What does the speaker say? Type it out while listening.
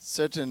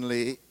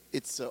Certainly,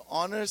 it's an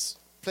honor,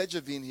 pleasure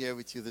being here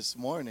with you this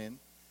morning.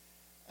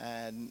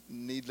 And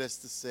needless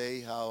to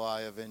say, how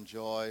I have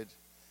enjoyed.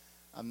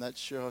 I'm not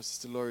sure how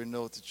Sister Lori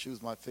knows to choose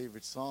my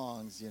favorite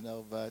songs,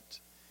 but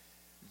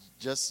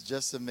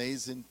just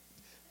amazing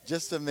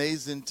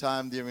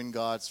time there in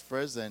God's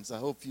presence. I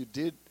hope you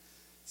did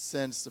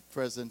sense the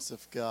presence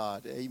of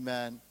God.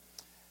 Amen.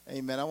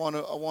 Amen. I want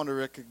to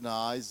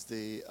recognize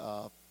the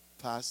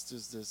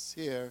pastors that's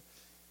here.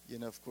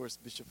 Of course,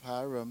 Bishop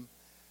Hiram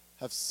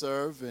have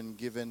served and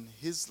given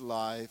his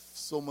life,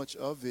 so much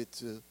of it,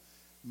 to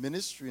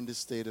ministry in the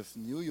state of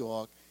New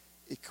York,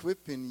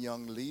 equipping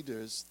young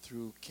leaders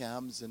through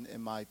CAMS and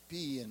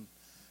MIP and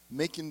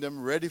making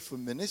them ready for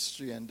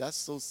ministry. And that's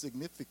so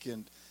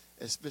significant,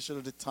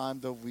 especially the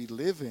time that we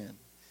live in.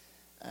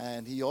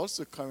 And he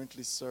also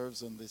currently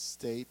serves on the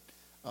state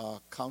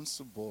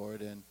council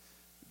board. And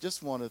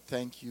just want to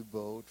thank you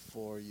both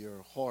for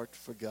your heart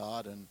for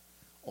God and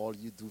all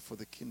you do for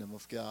the kingdom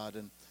of God.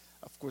 And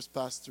of course,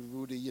 Pastor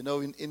Rudy,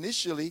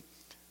 initially,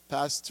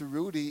 Pastor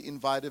Rudy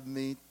invited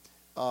me,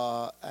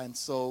 and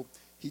so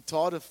he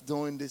thought of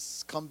doing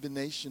this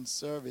combination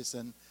service.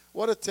 And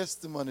what a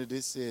testimony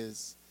this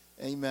is,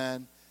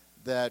 amen,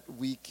 that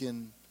we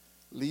can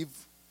leave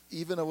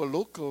even our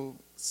local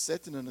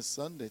setting on a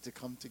Sunday to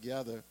come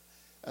together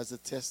as a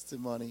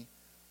testimony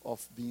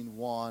of being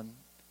one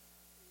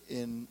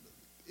in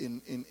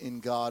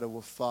God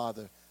our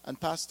Father.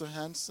 And Pastor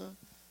Hansen,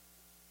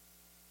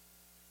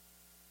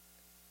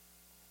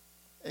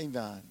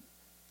 amen.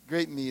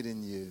 Great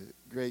meeting you.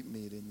 Great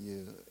meeting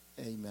you.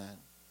 Amen.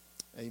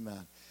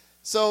 Amen.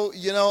 So,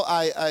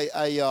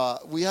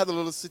 we had a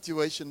little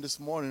situation this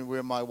morning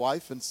where my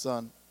wife and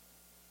son,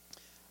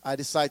 I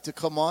decided to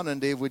come on and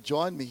they would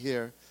join me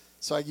here.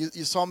 So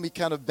you saw me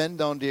kind of bend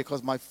down there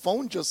because my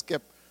phone just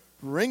kept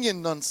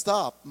ringing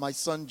nonstop. My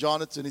son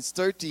Jonathan is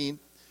 13.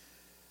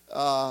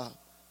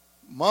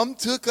 Mom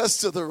took us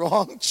to the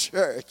wrong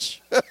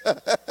church.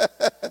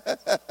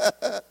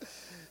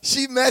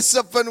 She messed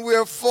up and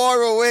we're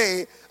far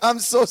away. I'm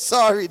so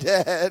sorry,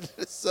 Dad.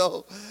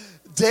 So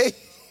they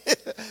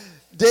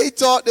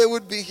thought they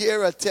would be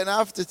here at 10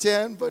 after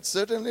 10, but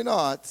certainly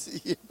not.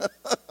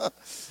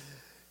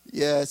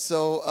 Yeah,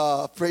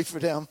 so pray for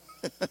them.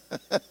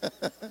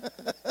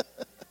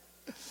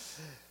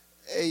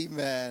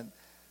 Amen.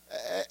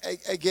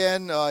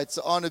 Again, it's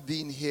an honor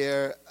being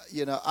here.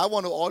 I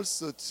want to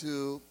also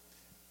to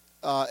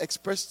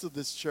express to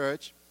this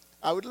church,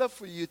 I would love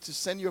for you to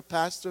send your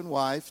pastor and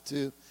wife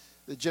to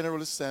the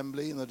General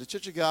Assembly. The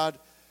Church of God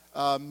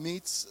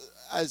meets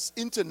as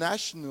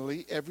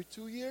internationally every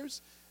 2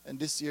 years, and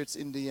this year it's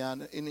in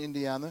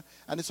Indiana,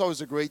 and it's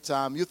always a great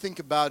time. You think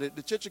about it,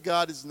 the Church of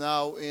God is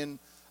now in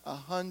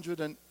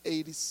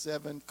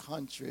 187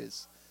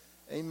 countries.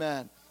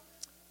 Amen.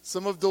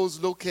 Some of those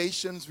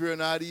locations we're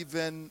not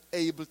even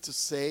able to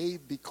say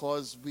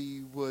because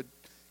we would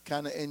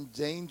kind of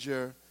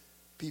endanger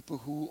people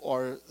who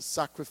are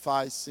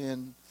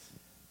sacrificing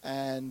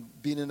and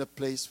being in a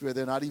place where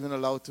they're not even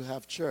allowed to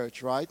have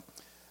church, right?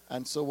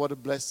 And so what a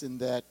blessing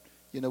that,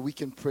 we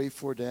can pray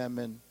for them.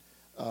 And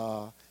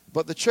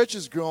but the church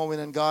is growing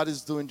and God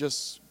is doing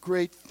just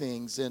great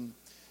things. And,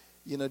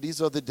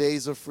 these are the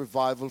days of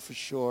revival for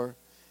sure.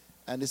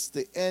 And it's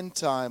the end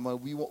time.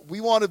 We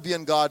want to be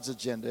on God's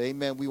agenda.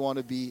 Amen. We want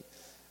to be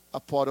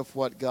a part of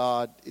what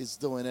God is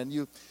doing. And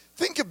you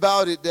think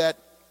about it that,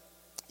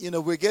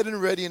 we're getting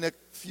ready in a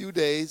few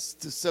days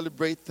to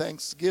celebrate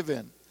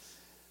Thanksgiving.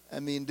 I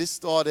mean, this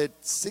started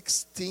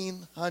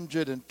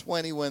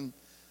 1620 when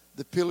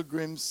the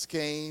Pilgrims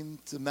came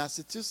to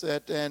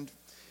Massachusetts. And,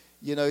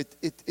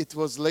 it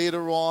was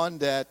later on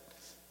that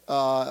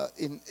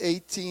in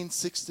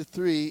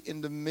 1863,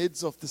 in the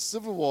midst of the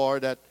Civil War,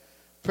 that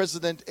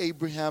President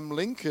Abraham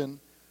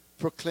Lincoln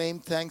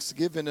proclaimed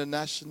Thanksgiving a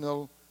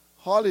national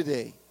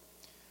holiday.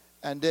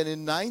 And then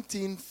in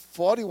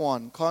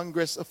 1941,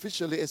 Congress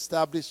officially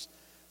established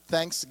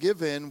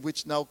Thanksgiving,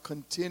 which now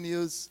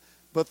continues.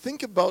 But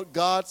think about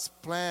God's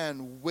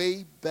plan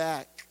way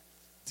back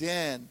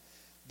then,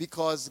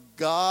 because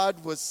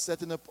God was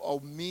setting up a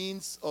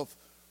means of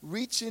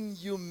reaching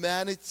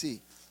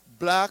humanity,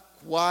 black,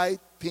 white,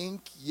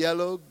 pink,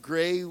 yellow,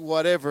 gray,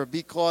 whatever,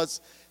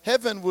 because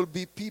heaven will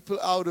be people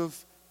out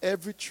of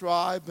every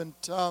tribe and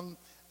tongue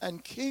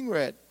and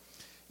kindred.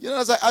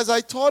 As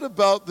I thought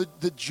about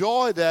the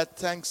joy that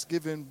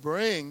Thanksgiving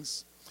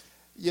brings,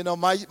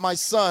 my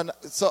son,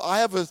 so I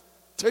have a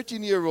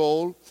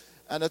 13-year-old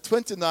and a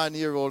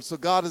 29-year-old, so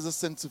God has a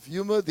sense of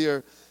humor.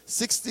 They're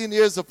 16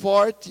 years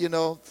apart, I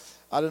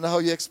don't know how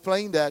you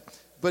explain that,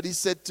 but he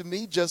said to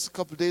me just a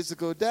couple of days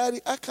ago,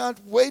 Daddy, I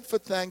can't wait for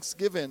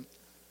Thanksgiving.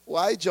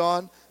 Why,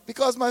 John?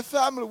 Because my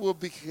family will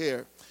be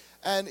here.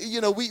 And,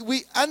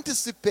 we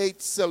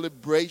anticipate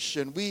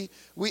celebration. We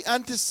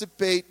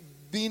anticipate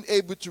being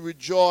able to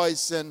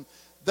rejoice and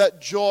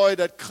that joy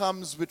that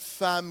comes with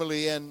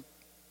family and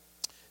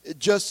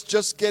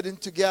just getting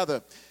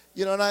together.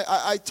 And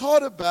I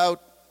thought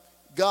about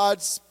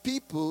God's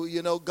people.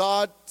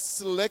 God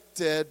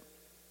selected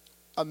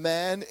a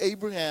man,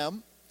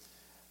 Abraham,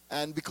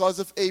 And because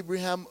of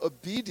Abraham's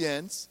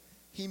obedience,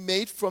 he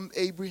made from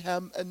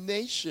Abraham a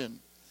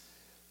nation.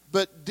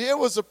 But there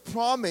was a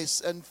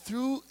promise, and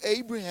through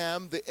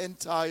Abraham, the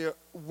entire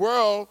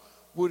world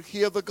would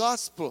hear the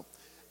gospel.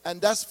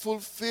 And that's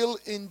fulfilled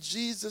in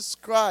Jesus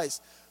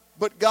Christ.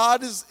 But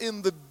God is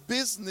in the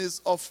business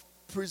of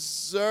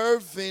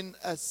preserving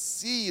a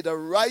seed, a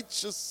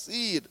righteous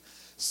seed,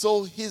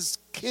 so his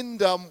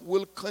kingdom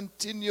will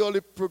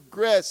continually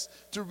progress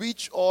to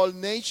reach all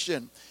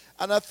nations.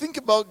 And I think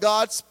about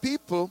God's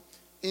people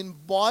in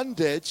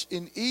bondage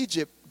in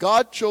Egypt.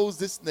 God chose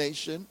this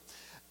nation,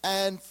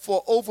 and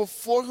for over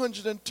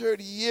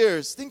 430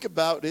 years, think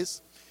about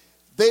this,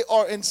 they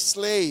are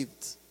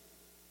enslaved.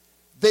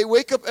 They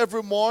wake up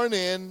every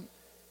morning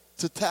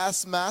to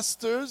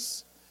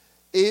taskmasters.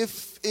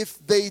 If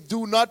they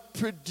do not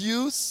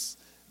produce,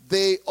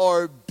 they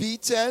are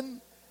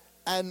beaten,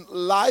 and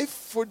life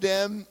for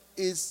them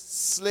is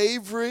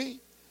slavery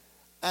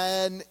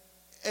and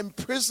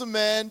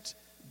imprisonment.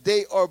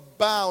 They are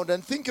bound.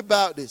 And think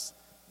about this.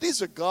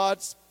 These are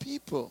God's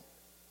people.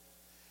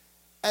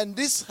 And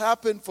this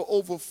happened for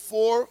over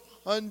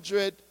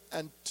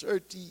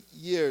 430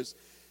 years.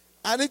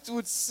 And it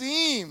would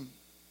seem,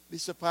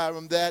 Bishop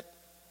Hiram, that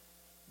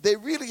they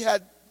really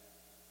had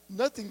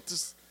nothing to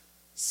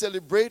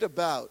celebrate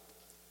about.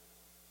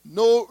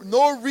 No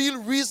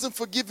real reason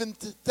for giving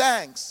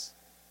thanks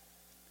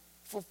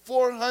for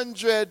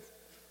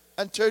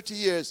 430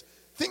 years.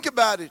 Think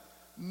about it.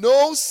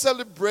 No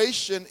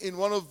celebration in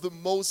one of the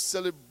most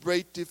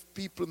celebrative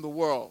people in the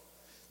world.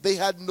 They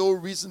had no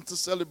reason to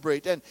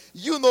celebrate. And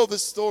you know the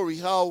story,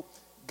 how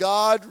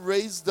God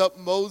raised up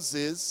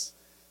Moses,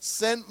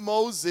 sent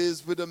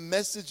Moses with a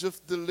message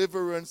of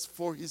deliverance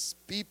for his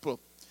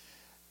people.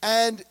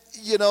 And,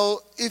 you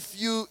know, if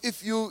you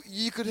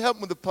could help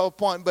me with the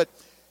PowerPoint, but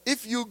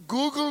if you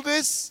Google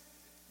this,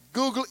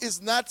 Google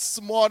is not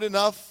smart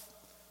enough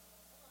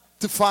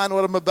to find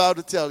what I'm about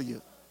to tell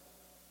you.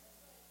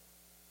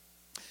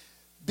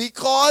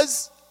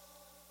 Because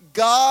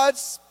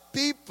God's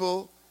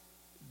people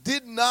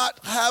did not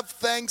have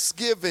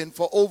Thanksgiving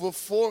for over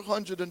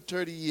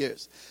 430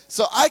 years.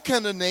 So I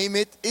kind of name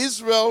it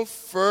Israel's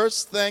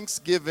first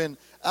Thanksgiving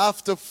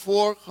after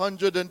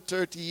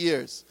 430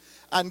 years.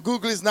 And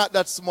Google is not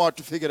that smart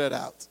to figure that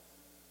out.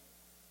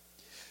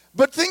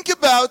 But think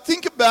about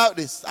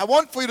this. I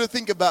want for you to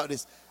think about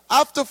this.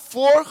 After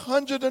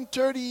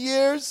 430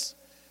 years,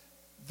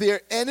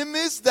 their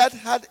enemies that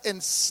had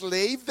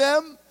enslaved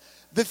them,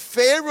 the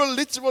Pharaoh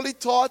literally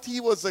thought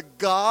he was a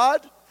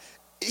god.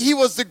 He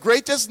was the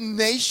greatest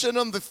nation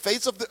on the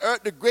face of the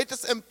earth, the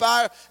greatest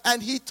empire,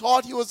 and he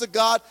thought he was a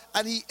god,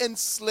 and he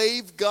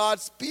enslaved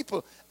God's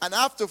people. And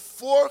after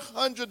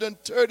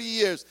 430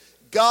 years,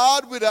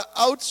 God, with an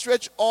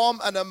outstretched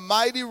arm and a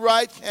mighty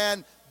right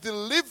hand,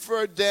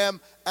 delivered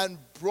them and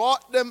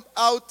brought them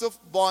out of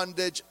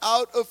bondage,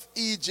 out of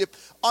Egypt,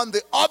 on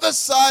the other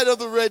side of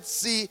the Red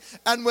Sea.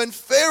 And when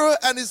Pharaoh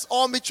and his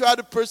army tried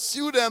to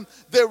pursue them,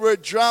 they were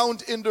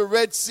drowned in the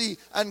Red Sea,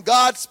 and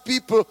God's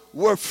people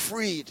were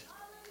freed.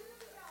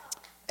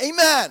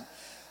 Amen.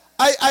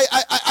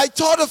 I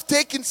thought of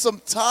taking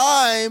some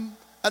time,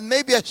 and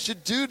maybe I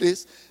should do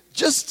this,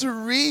 just to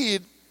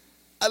read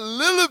a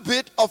little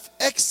bit of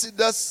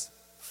Exodus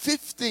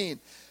 15.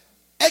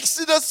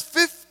 Exodus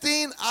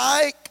 15,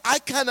 I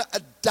kind of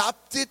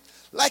adopted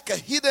like a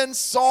hidden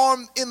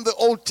psalm in the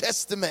Old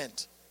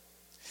Testament,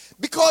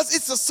 because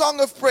it's a song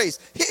of praise.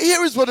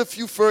 Here is what a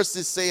few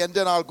verses say, and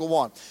then I'll go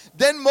on.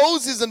 Then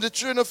Moses and the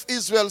children of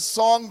Israel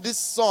sang this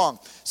song.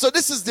 So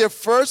this is their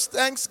first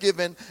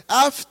Thanksgiving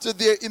after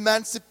their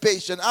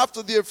emancipation,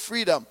 after their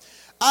freedom.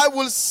 I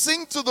will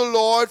sing to the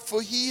Lord,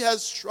 for he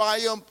has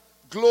triumphed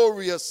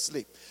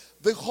gloriously.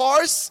 The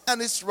horse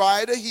and his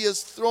rider he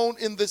has thrown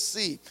in the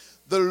sea.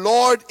 The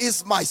Lord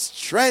is my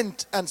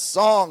strength and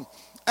song,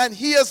 and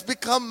he has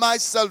become my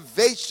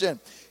salvation.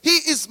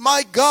 He is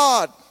my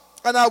God,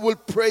 and I will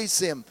praise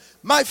him.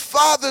 My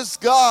father's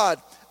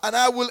God, and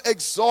I will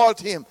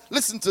exalt him.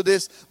 Listen to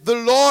this. The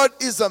Lord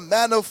is a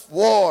man of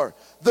war.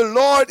 The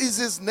Lord is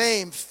his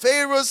name.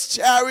 Pharaoh's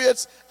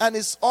chariots and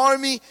his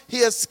army he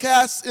has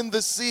cast in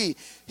the sea.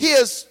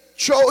 His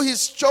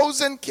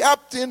chosen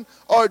captain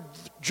are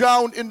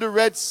drowned in the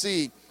Red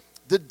Sea.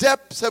 The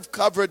depths have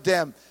covered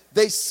them.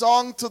 They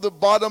sunk to the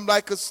bottom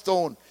like a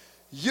stone.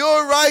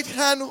 Your right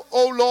hand,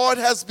 O Lord,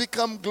 has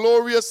become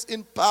glorious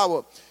in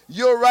power.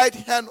 Your right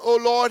hand, O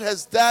Lord,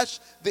 has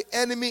dashed the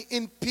enemy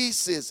in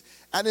pieces.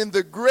 And in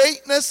the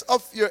greatness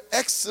of your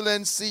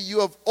excellency, you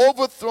have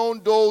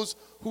overthrown those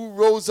who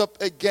rose up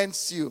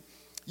against you.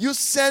 You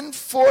sent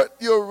forth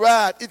your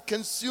wrath. It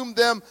consumed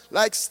them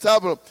like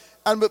stubble.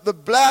 And with the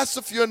blast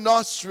of your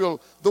nostril,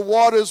 the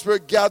waters were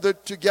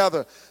gathered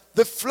together.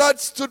 The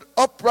flood stood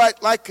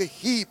upright like a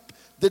heap.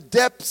 The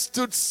depths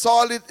stood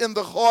solid in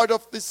the heart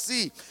of the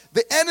sea.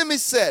 The enemy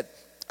said,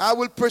 I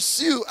will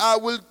pursue, I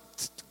will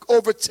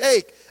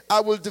overtake,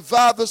 I will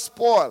devour the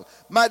spoil.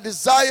 My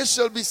desire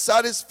shall be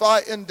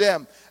satisfied in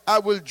them. I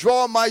will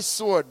draw my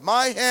sword.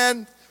 My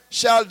hand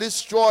shall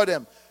destroy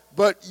them.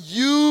 But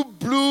you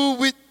blew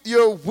with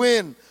your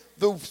wind.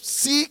 The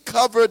sea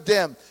covered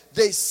them.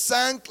 They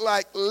sank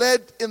like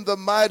lead in the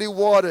mighty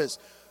waters.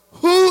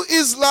 Who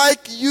is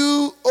like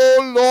you,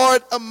 O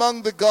Lord,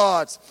 among the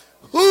gods?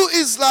 Who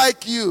is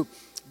like you,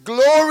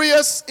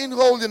 glorious in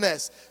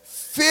holiness,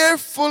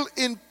 fearful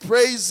in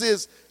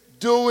praises,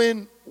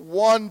 doing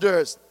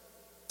wonders?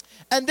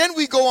 And then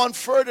we go on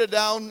further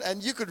down,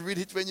 and you could read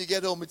it when you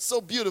get home. It's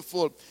so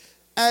beautiful.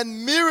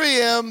 And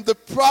Miriam, the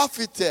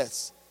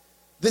prophetess,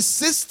 the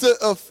sister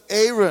of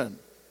Aaron.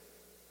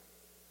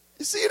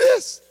 You see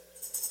this?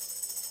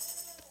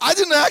 I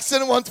didn't ask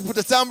anyone to put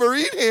a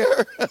tambourine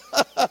here.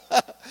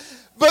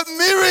 But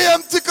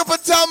Miriam took up a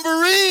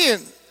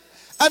tambourine.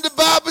 And the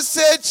Bible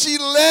said she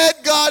led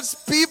God's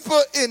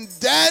people in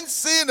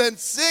dancing and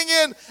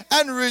singing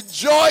and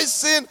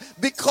rejoicing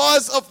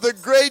because of the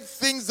great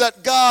things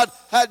that God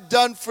had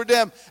done for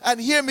them.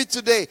 And hear me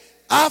today.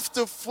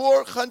 After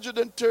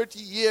 430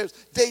 years,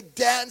 they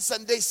dance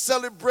and they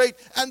celebrate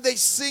and they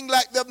sing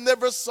like they've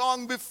never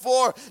sung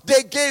before.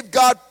 They gave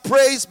God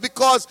praise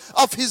because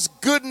of his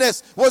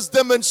goodness was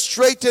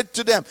demonstrated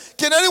to them.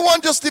 Can anyone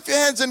just lift your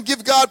hands and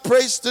give God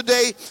praise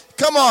today?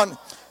 Come on.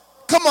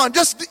 Come on,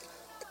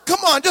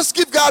 just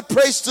give God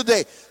praise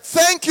today.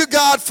 Thank you,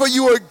 God, for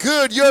you are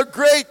good, you're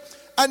great,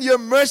 and your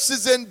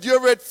mercies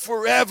endure it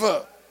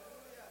forever.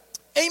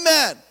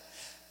 Amen.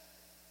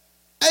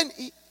 And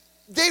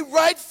they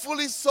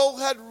rightfully so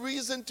had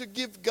reason to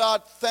give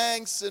God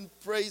thanks and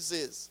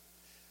praises.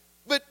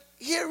 But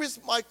here is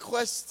my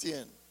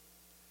question.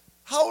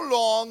 How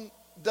long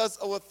does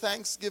our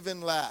Thanksgiving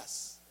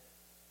last?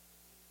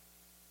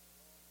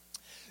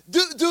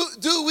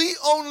 Do we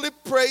only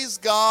praise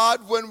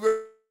God when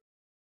we're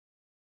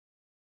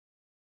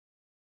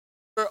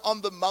on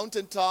the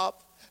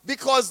mountaintop?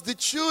 Because the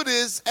truth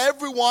is,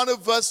 every one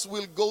of us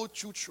will go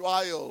through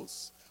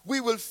trials. We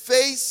will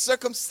face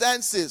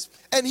circumstances.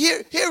 And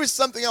here is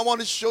something I want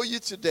to show you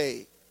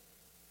today.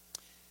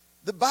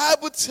 The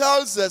Bible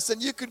tells us,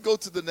 and you could go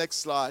to the next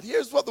slide.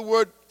 Here's what the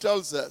word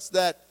tells us,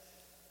 that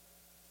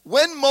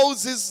when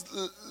Moses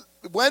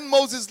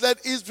led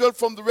Israel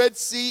from the Red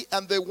Sea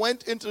and they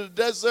went into the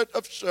desert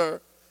of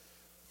Shur,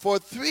 for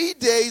 3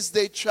 days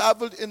they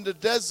traveled in the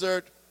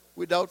desert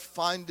without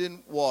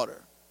finding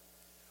water.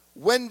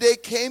 When they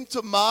came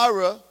to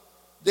Marah,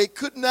 they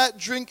could not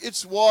drink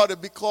its water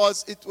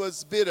because it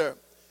was bitter.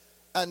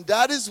 And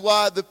that is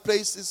why the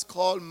place is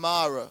called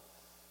Marah.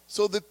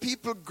 So the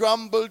people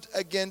grumbled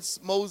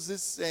against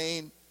Moses,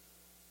 saying,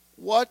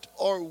 "What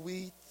are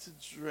we to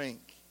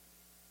drink?"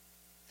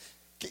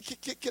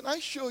 Can I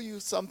show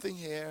you something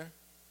here?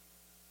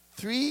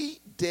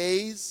 3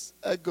 days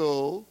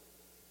ago,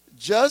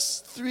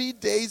 just 3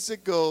 days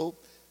ago,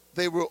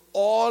 they were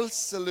all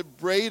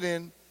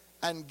celebrating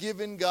and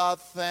giving God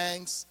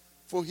thanks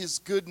for his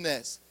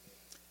goodness.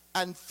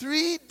 And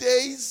 3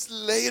 days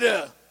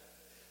later,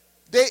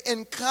 they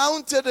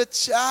encountered a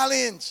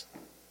challenge.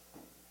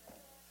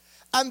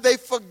 And they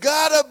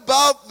forgot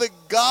about the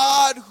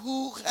God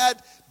who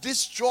had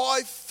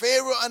destroyed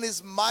Pharaoh and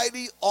his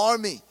mighty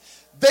army.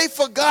 They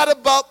forgot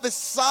about the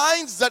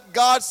signs that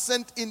God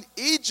sent in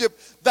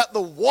Egypt, that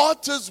the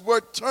waters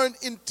were turned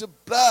into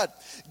blood.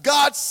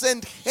 God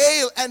sent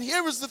hail. And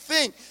here is the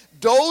thing.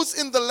 Those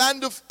in the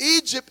land of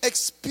Egypt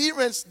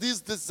experienced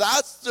these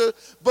disasters,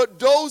 but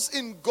those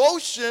in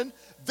Goshen,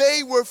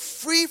 they were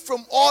free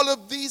from all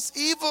of these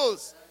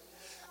evils.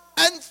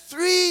 And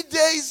 3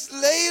 days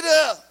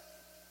later,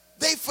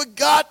 they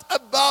forgot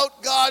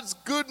about God's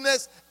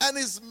goodness and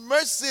his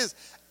mercies.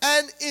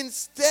 And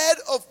instead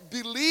of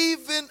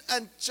believing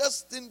and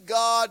trusting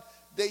God,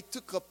 they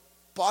took a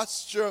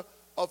posture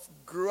of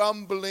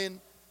grumbling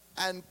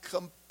and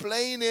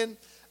complaining.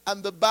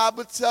 And the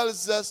Bible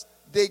tells us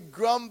they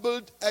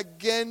grumbled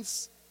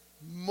against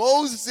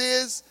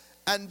Moses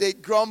and they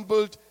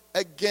grumbled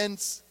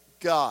against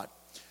God.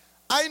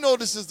 I know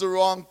this is the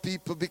wrong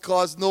people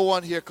because no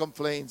one here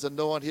complains and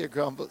no one here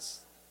grumbles.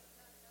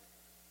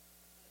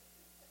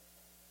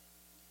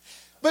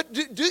 But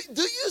do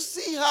you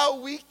see how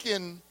we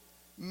can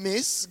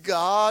miss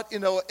God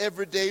in our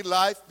everyday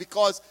life?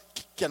 Because,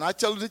 can I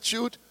tell you the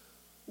truth?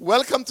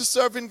 Welcome to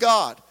serving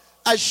God.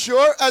 As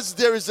sure as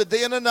there is a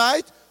day and a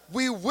night,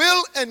 we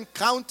will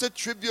encounter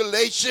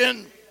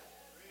tribulation.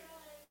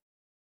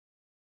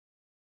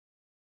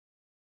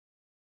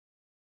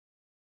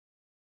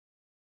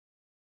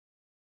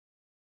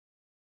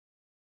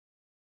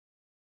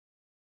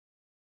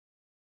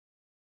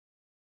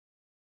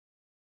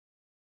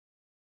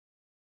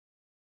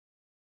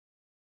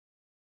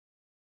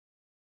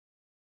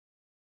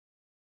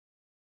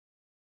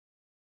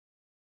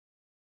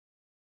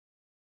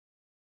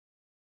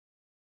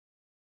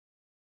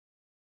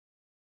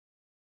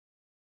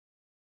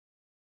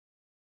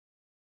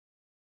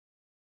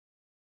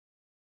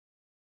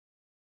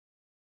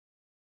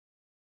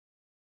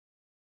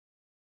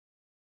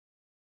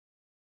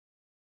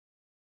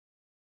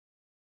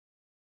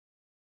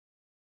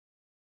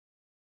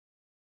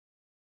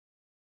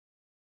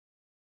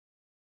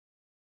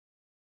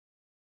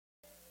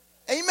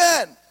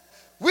 Amen.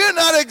 We're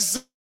not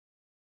exempt.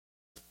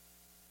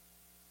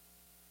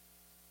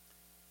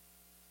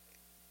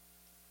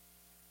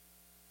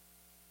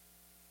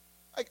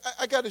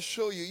 I got to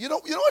show you. You know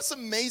what's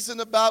amazing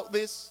about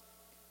this?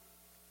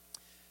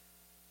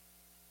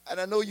 And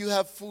I know you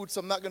have food,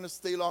 so I'm not going to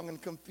stay long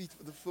and compete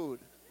for the food.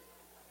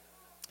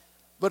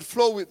 But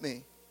flow with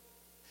me.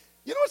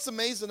 You know what's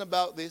amazing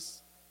about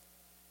this?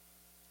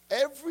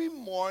 Every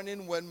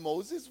morning when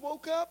Moses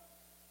woke up,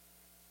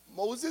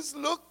 Moses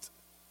looked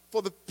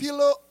for the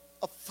pillar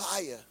of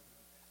fire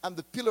and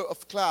the pillar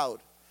of cloud.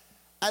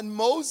 And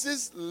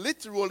Moses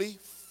literally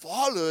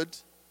followed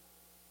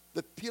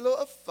the pillar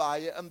of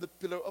fire and the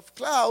pillar of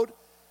cloud.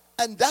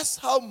 And that's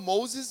how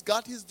Moses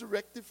got his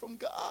directive from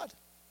God.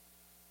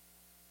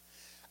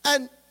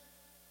 And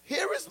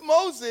here is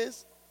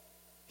Moses.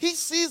 He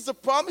sees the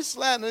promised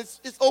land, and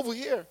it's over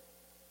here.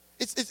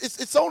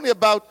 It's only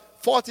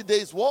about 40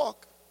 days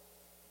walk.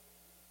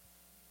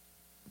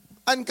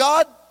 And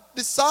God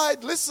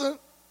decide, listen,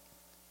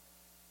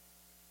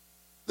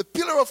 the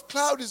pillar of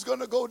cloud is going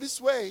to go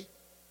this way.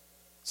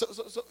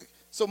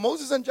 So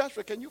Moses and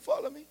Joshua, can you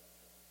follow me?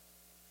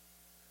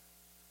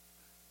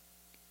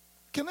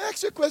 Can I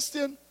ask you a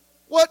question?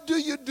 What do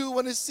you do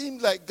when it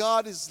seems like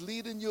God is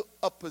leading you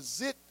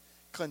opposite,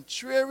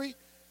 contrary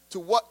to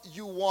what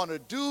you want to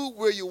do,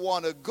 where you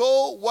want to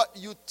go, what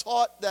you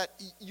thought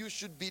that you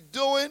should be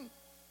doing?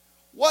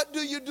 What do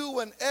you do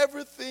when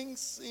everything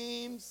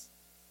seems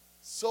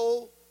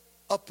so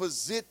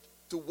opposite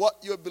to what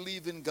you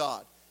believe in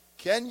God?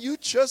 Can you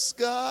trust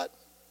God?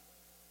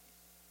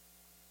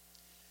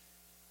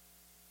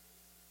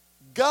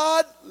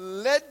 God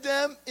led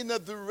them in a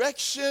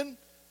direction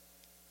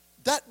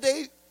that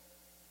they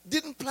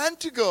didn't plan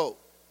to go.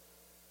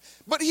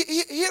 But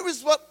here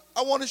is what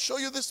I want to show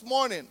you this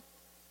morning.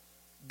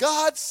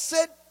 God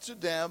said to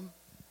them,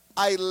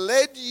 I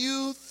led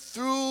you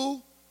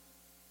through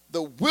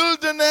the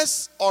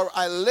wilderness, or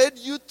I led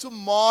you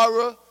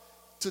tomorrow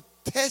to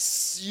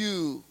test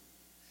you,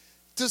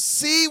 to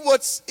see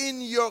what's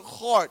in your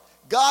heart.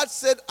 God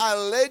said, I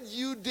led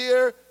you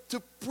there to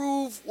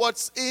prove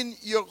what's in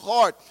your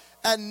heart.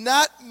 And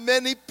not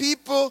many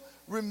people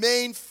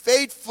remain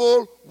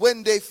faithful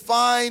when they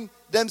find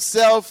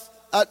themselves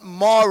at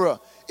Marah.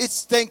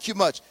 Thank you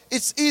much.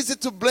 It's easy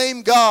to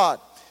blame God.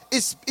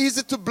 It's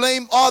easy to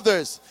blame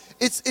others.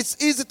 It's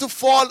easy to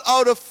fall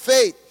out of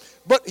faith.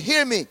 But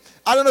hear me.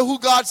 I don't know who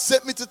God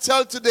sent me to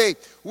tell today.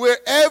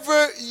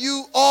 Wherever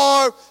you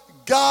are,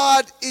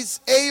 God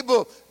is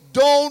able.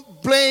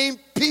 Don't blame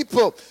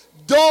people.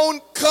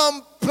 Don't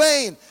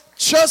complain.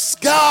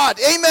 Trust God.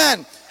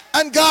 Amen.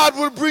 And God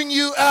will bring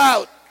you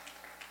out.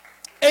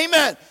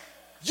 Amen.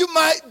 You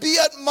might be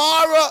at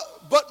Marah,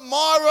 but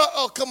Marah,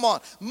 oh come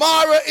on.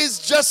 Marah is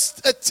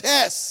just a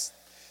test.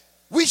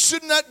 We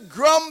should not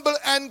grumble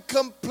and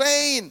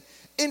complain.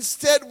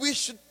 Instead, we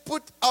should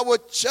put our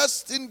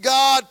trust in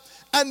God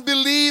and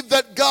believe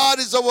that God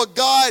is our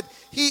guide.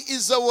 He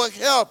is our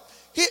help.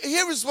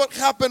 Here is what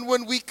happened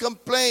when we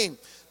complain.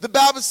 The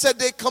Bible said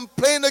they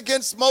complained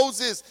against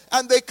Moses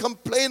and they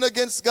complained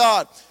against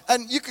God.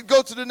 And you could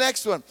go to the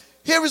next one.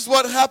 Here is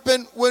what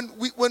happened when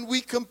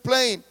we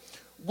complain.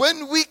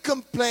 When we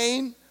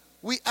complain,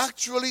 we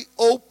actually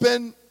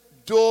open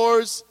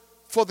doors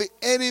for the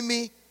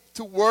enemy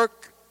to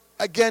work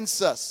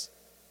against us.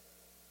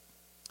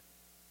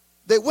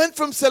 They went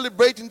from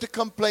celebrating to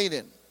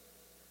complaining.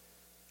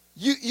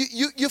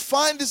 You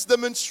find this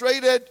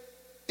demonstrated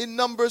in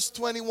Numbers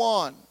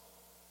 21.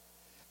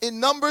 In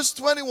Numbers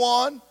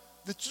 21,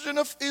 the children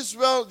of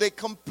Israel, they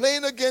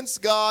complain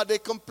against God, they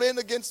complain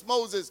against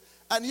Moses.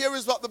 And here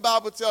is what the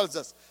Bible tells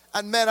us.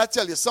 And man, I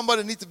tell you,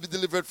 somebody needs to be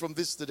delivered from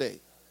this today.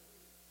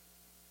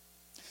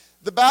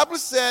 The Bible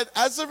said,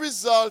 as a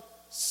result,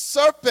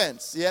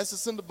 serpents, yes,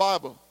 it's in the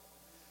Bible.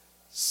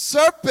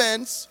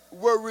 Serpents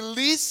were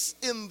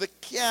released in the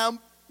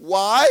camp.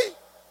 Why?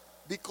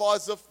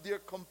 Because of their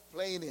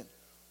complaining.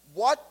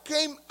 What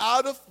came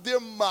out of their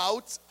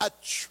mouths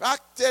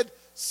attracted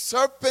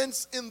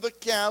serpents in the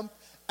camp,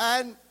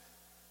 and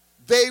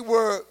they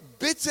were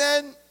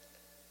bitten.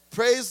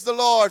 Praise the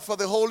Lord for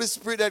the Holy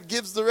Spirit that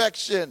gives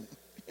direction.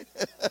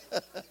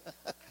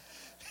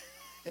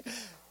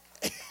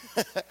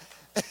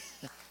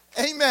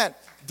 Amen.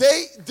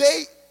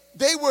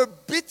 They were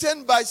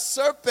bitten by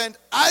serpent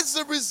as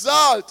a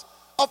result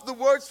of the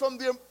words from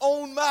their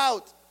own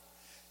mouth.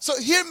 So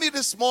hear me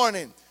this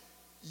morning.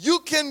 You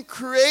can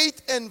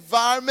create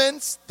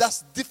environments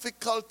that's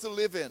difficult to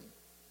live in.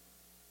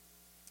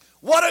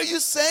 What are you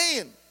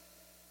saying?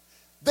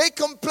 They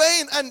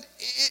complain, and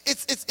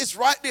it's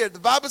right there. The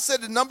Bible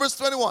said in Numbers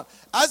 21,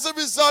 as a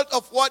result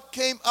of what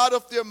came out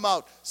of their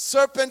mouth,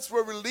 serpents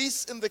were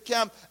released in the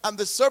camp, and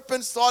the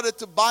serpents started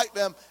to bite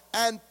them,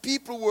 and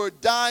people were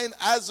dying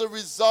as a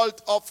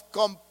result of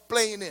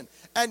complaining.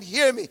 And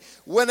hear me,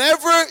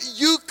 whenever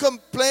you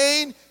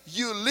complain,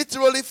 you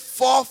literally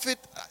forfeit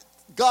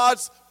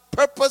God's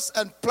purpose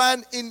and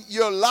plan in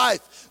your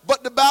life.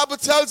 But the Bible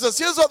tells us,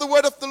 here's what the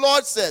word of the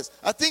Lord says.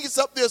 I think it's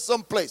up there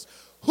someplace.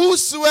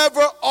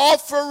 Whosoever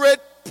offereth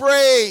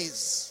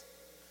praise,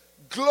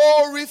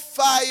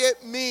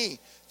 glorifieth me.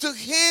 To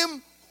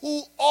him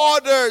who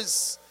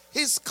orders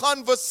his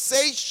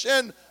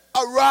conversation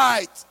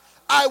aright.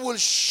 I will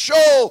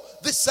show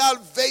the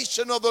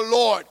salvation of the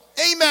Lord.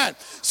 Amen.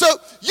 So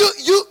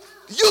you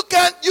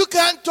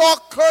can't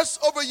talk curse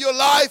over your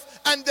life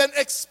and then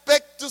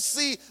expect to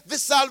see the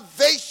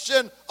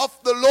salvation of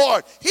the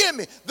Lord. Hear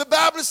me. The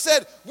Bible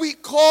said we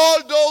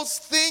call those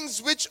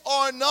things which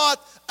are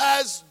not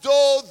as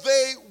though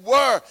they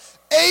were.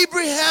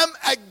 Abraham,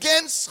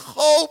 against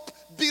hope,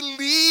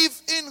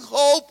 believed in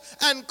hope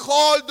and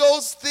called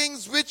those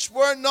things which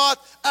were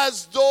not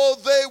as though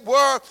they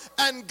were,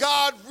 and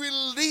God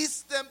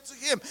released them to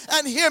him.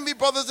 And hear me,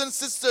 brothers and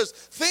sisters,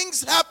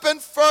 things happen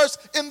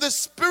first in the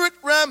spirit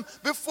realm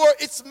before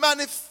it's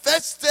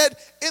manifested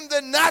in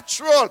the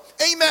natural.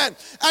 Amen.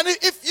 And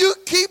if you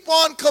keep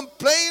on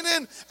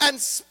complaining and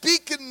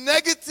speaking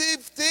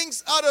negative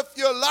things out of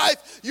your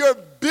life, you're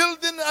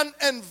building an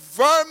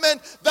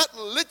environment that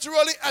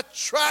literally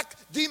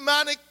attracts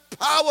demonic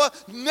power,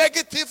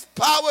 negative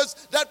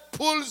powers that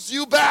pulls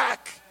you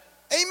back.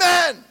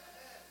 Amen.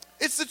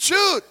 It's the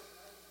truth.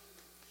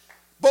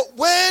 But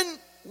when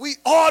we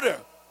order,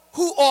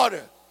 who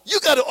order? You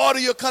got to order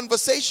your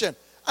conversation.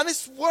 And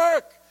it's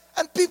work.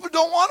 And people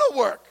don't want to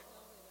work.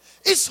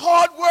 It's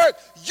hard work.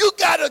 You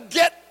got to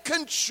get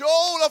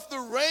control of the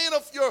reign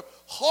of your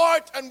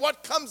heart and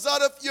what comes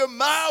out of your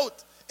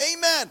mouth.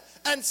 Amen.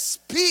 And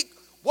speak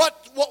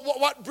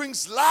what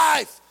brings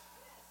life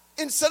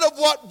instead of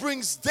what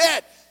brings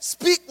death.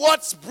 Speak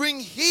what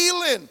brings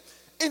healing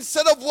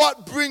instead of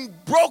what brings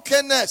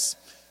brokenness.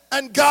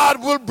 And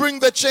God will bring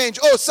the change.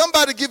 Oh,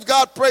 somebody give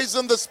God praise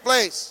in this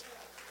place.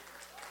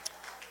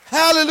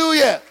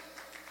 Hallelujah.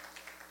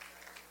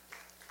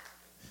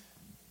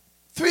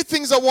 3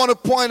 things I want to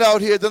point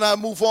out here, then I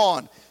move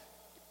on.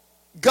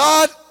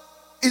 God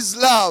is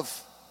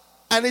love,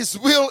 and his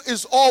will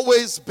is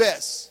always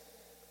best.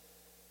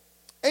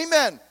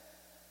 Amen.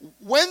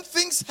 When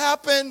things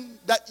happen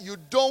that you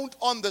don't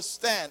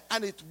understand,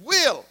 and it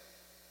will,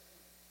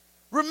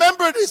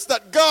 remember this,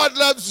 that God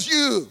loves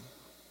you.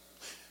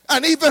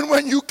 And even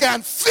when you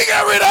can't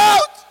figure it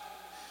out,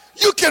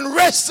 you can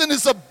rest in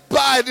his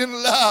abiding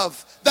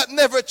love that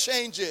never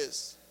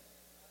changes.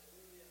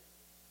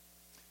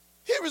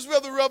 Here is where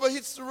the rubber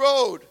hits the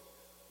road.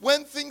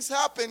 When things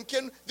happen,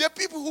 there are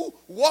people who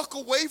walk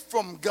away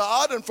from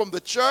God and from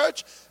the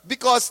church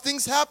because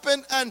things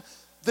happen, and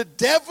the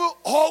devil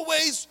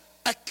always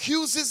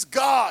accuses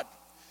God.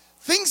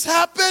 Things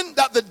happen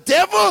that the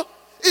devil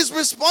is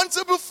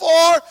responsible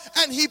for,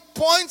 and he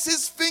points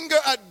his finger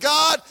at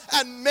God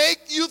and make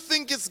you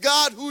think it's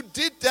God who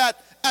did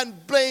that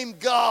and blame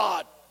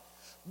God.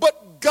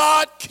 But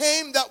God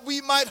came that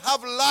we might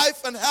have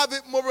life and have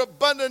it more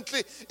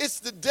abundantly. It's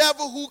the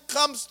devil who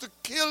comes to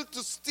kill, to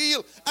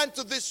steal, and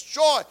to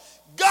destroy.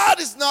 God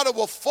is not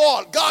our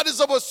fault. God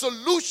is our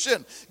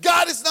solution.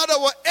 God is not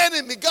our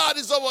enemy. God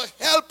is our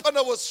help and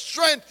our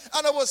strength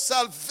and our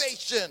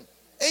salvation.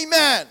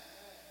 Amen.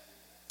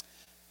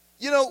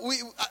 You know,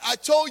 I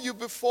told you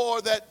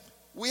before that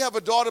we have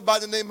a daughter by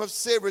the name of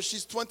Sarah.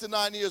 She's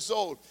 29 years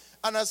old.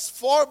 And as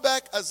far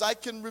back as I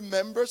can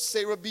remember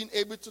Sarah being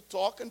able to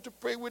talk and to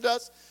pray with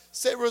us,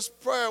 Sarah's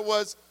prayer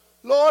was,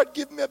 Lord,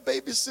 give me a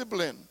baby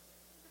sibling.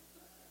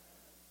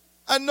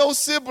 And no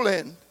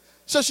sibling.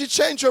 So she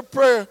changed her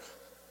prayer.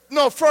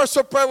 No, first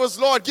her prayer was,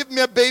 Lord, give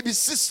me a baby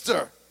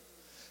sister.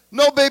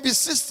 No baby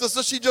sister,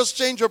 so she just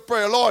changed her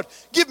prayer. Lord,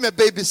 give me a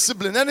baby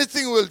sibling.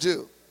 Anything will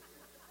do.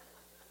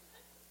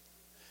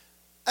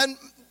 And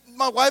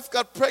my wife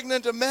got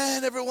pregnant, and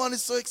man, everyone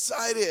is so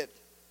excited.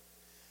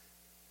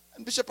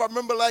 And Bishop, I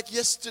remember like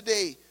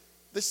yesterday,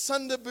 the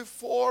Sunday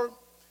before,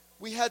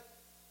 we had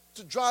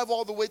to drive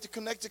all the way to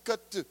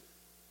Connecticut to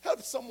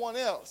help someone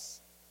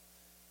else.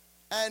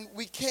 And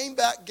we came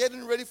back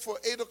getting ready for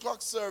 8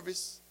 o'clock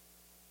service,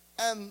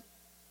 and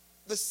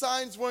the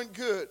signs weren't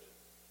good.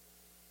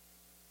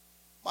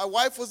 My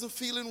wife wasn't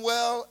feeling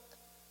well.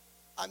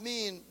 I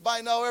mean,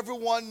 by now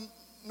everyone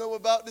know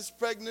about this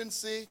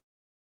pregnancy.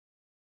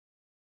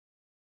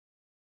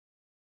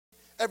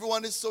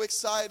 Everyone is so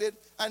excited.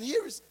 And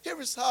here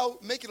is how,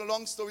 making a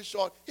long story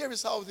short, here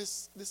is how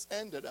this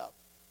ended up.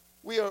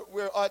 We're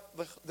at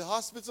the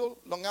hospital,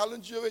 Long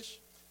Island Jewish.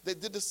 They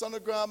did the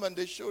sonogram and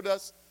they showed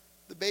us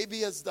the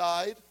baby has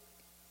died.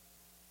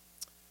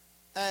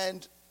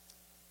 And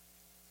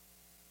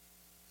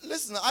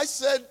listen, I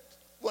said,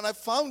 when I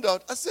found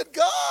out, I said,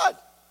 God,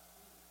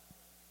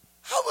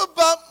 how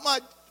about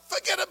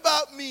forget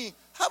about me.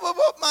 How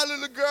about my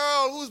little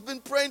girl who's been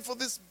praying for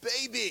this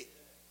baby?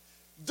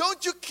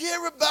 Don't you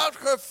care about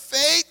her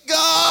faith,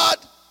 God?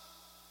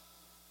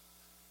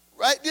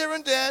 Right there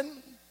and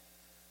then,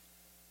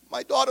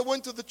 my daughter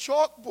went to the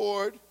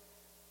chalkboard,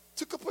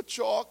 took up a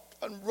chalk,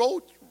 and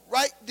wrote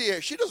right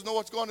there. She doesn't know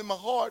what's going on in my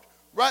heart.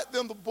 Right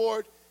there on the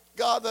board,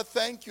 God, I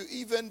thank you,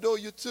 even though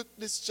you took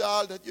this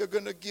child, that you're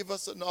going to give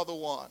us another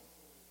one.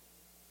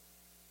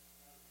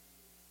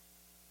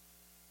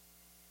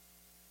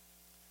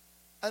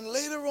 And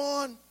later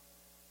on,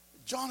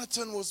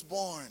 Jonathan was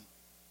born.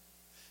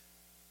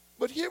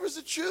 But here is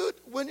the truth.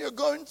 When you're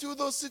going through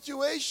those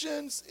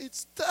situations,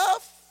 it's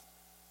tough.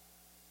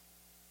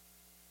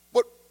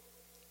 But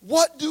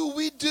what do?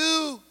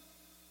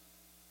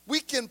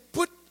 can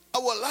put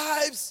our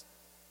lives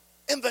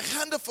in the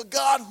hand of a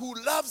God who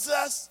loves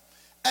us,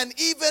 and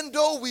even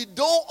though we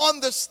don't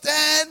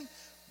understand,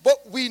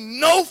 but we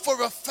know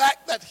for a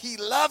fact that he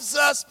loves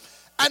us,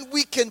 and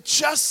we can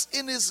trust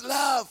in his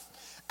love.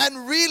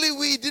 And really,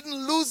 we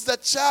didn't lose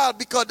that child,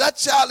 because that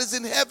child is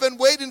in heaven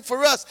waiting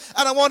for us.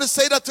 And I want to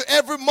say that to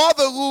every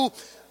mother who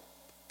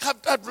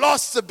have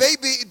lost a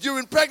baby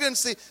during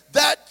pregnancy,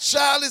 that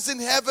child is in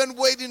heaven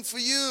waiting for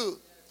you.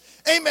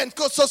 Amen.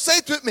 So say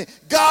it with me.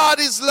 God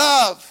is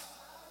love.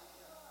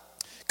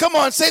 Come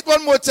on, say it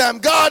one more time.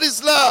 God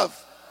is love.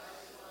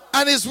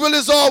 And his will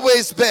is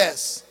always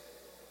best.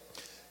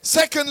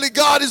 Secondly,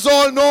 God is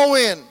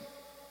all-knowing.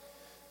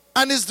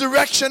 And his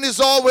direction is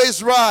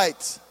always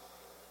right.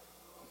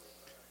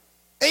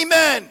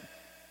 Amen.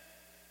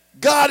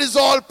 God is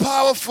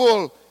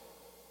all-powerful.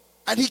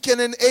 And he can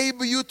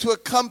enable you to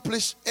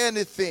accomplish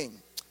anything.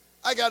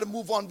 I got to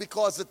move on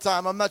because of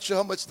time. I'm not sure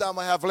how much time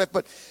I have left.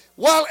 But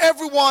while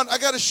everyone, I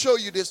got to show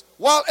you this.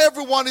 While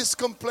everyone is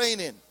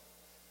complaining,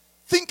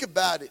 think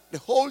about it. The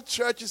whole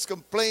church is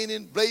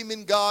complaining,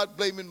 blaming God,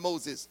 blaming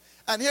Moses.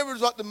 And here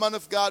is what the man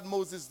of God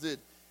Moses did.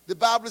 The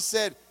Bible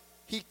said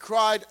he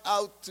cried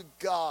out to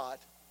God.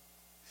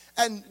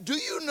 And do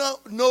you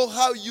know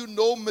how you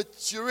know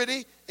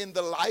maturity in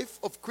the life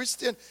of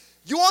Christian?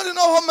 You want to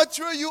know how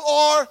mature you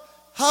are?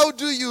 How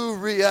do you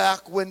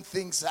react when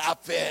things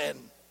happen?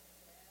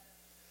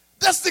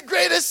 That's the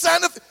greatest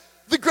sign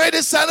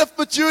of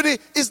maturity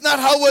is not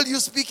how well you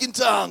speak in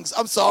tongues.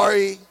 I'm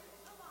sorry.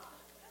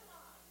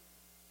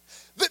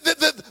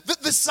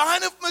 The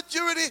sign of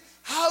maturity,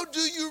 how do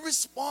you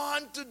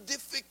respond to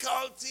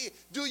difficulty?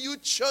 Do you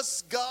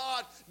trust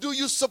God? Do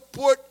you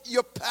support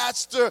your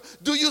pastor?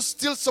 Do you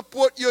still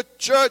support your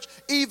church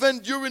even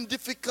during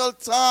difficult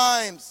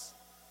times?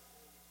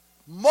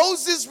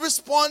 Moses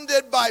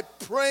responded by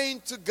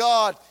praying to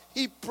God.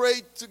 He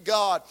prayed to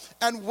God.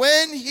 And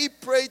when he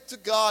prayed to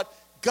God,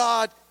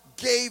 God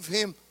gave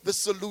him the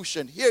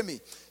solution. Hear me.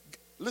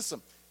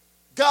 Listen.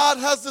 God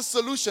has the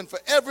solution for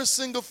every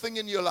single thing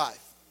in your life.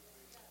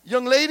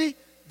 Young lady,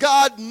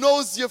 God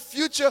knows your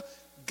future.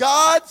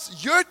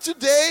 Your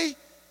today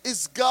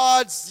is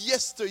God's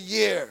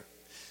yesteryear.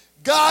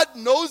 God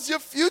knows your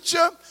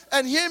future.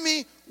 And hear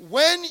me,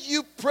 when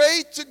you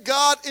pray to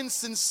God in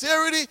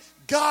sincerity,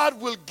 God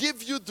will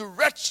give you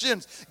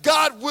directions.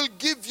 God will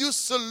give you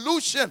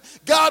solution.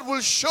 God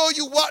will show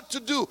you what to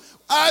do.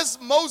 As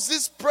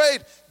Moses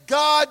prayed,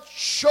 God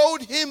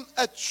showed him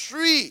a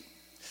tree.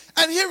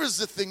 And here is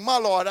the thing, my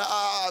Lord,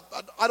 I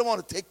don't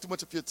want to take too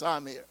much of your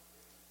time here.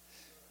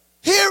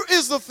 Here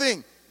is the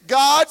thing.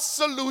 God's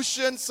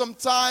solution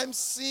sometimes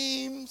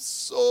seems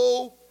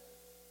so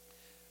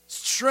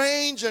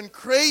strange and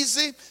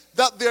crazy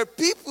that there are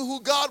people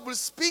who God will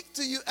speak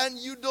to you and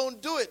you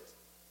don't do it.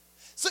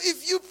 So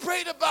if you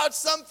prayed about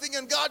something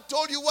and God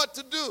told you what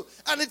to do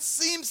and it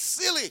seems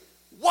silly,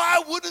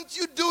 why wouldn't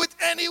you do it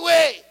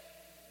anyway?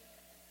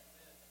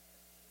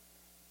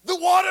 The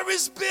water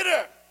is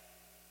bitter.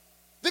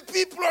 The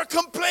people are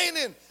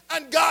complaining.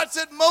 And God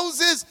said,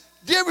 Moses,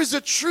 there is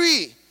a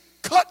tree.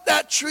 Cut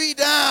that tree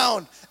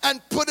down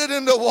and put it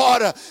in the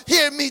water.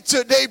 Hear me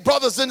today,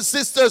 brothers and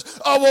sisters.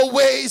 Our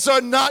ways are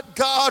not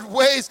God's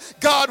ways.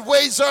 God's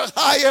ways are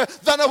higher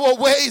than our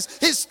ways.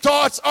 His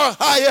thoughts are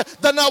higher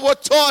than our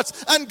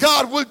thoughts. And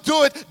God will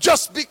do it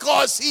just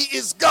because he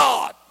is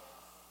God.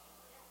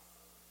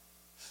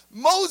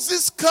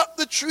 Moses cut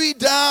the tree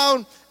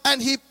down and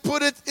he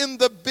put it in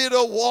the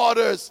bitter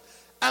waters.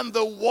 And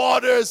the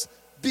waters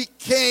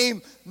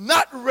became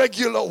not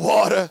regular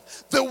water.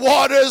 The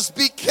waters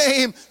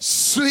became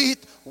sweet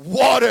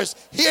waters.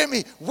 Hear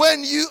me.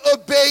 When you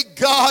obey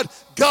God,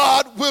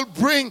 God will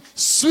bring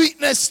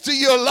sweetness to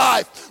your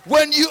life.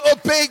 When you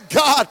obey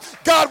God,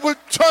 God will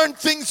turn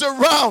things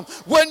around.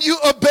 When you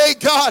obey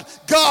God,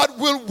 God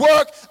will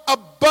work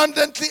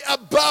abundantly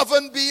above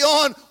and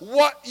beyond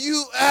what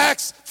you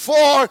ask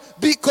for,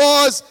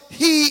 because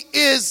he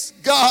is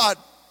God.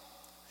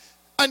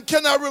 And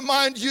can I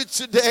remind you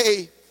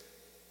today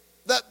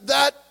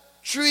that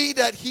tree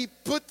that he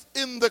put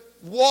in the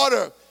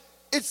water,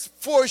 it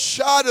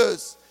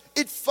foreshadows,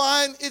 it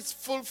finds its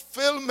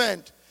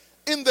fulfillment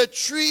in the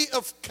tree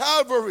of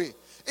Calvary.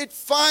 It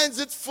finds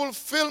its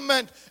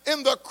fulfillment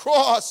in the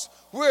cross,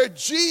 where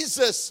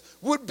Jesus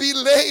would be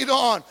laid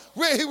on,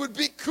 where he would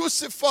be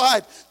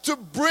crucified to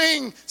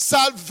bring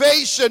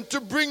salvation, to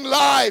bring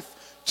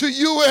life to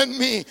you and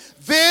me.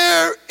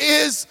 There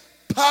is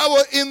power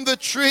in the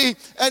tree.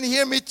 And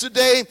hear me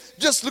today,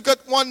 just look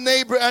at one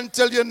neighbor and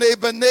tell your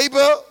neighbor,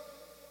 neighbor,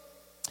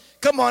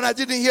 come on, I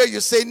didn't hear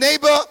you. Say,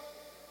 neighbor,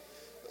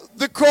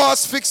 the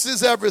cross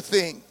fixes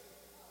everything.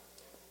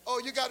 Oh,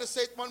 you got to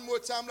say it one more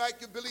time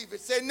like you believe it.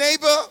 Say,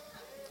 neighbor,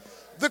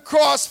 the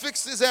cross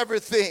fixes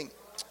everything.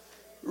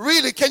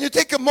 Really, can you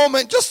take a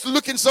moment just to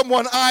look in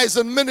someone's eyes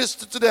and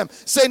minister to them?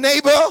 Say,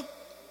 neighbor,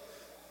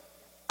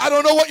 I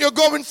don't know what you're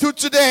going through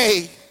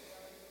today.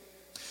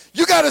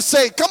 You got to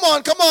say, come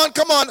on.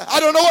 I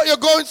don't know what you're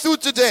going through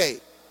today.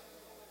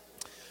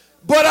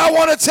 But I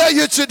want to tell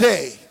you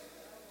today,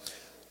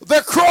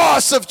 the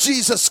cross of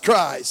Jesus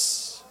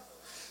Christ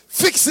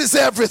fixes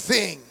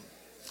everything.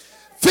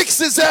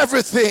 Fixes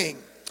everything.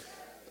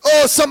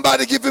 Oh,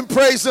 somebody give him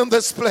praise in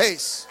this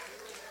place.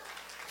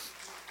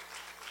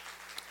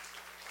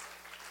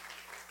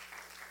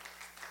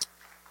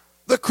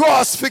 The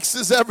cross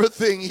fixes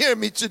everything. Hear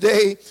me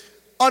today.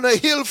 On a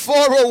hill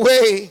far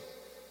away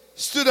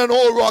stood an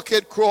old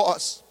rugged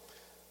cross,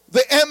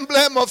 the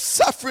emblem of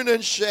suffering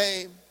and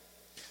shame.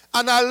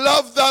 And I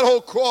love that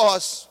old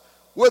cross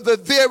where the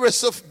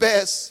dearest of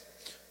best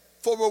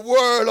for a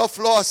world of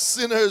lost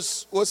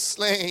sinners was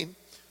slain.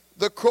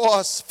 The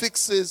cross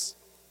fixes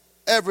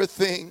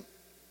everything.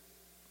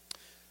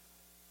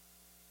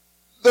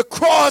 The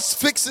cross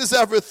fixes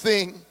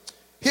everything.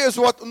 Here's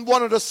what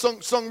one of the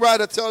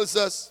songwriter tells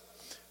us.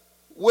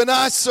 When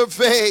I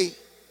survey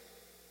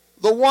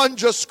the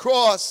wondrous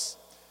cross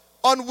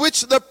on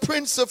which the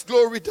Prince of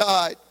Glory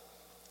died,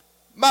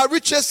 my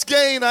richest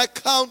gain I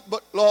count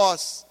but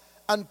loss,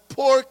 and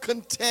pour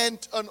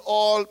content on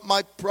all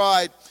my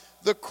pride.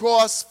 The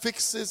cross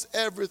fixes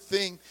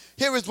everything.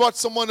 Here is what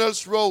someone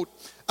else wrote.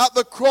 At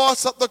the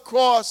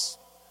cross,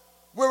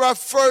 where I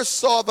first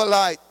saw the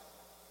light,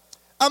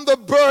 and the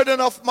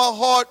burden of my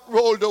heart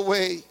rolled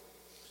away.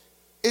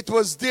 It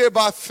was there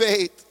by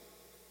faith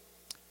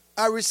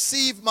I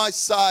received my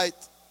sight,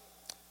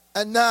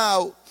 and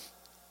now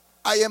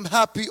I am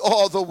happy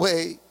all the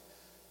way,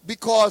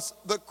 because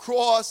the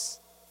cross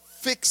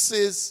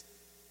fixes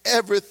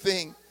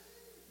everything.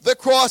 The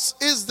cross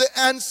is the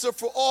answer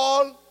for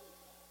all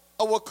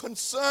our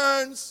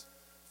concerns,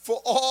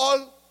 for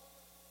all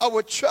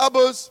our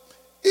troubles.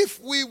 If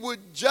we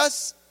would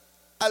just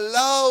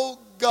allow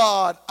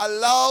God,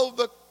 allow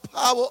the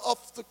power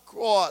of the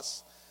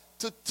cross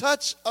to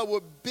touch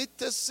our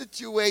bitter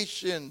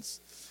situations,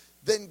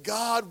 then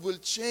God will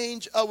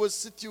change our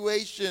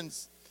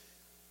situations,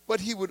 but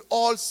he would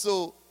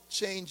also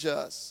change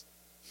us.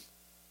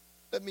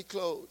 Let me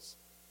close.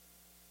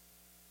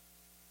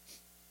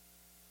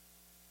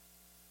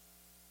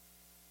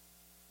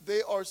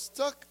 They are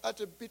stuck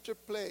at a bitter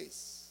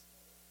place,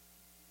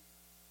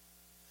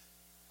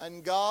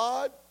 and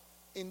God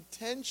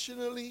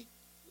intentionally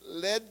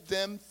led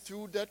them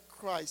through that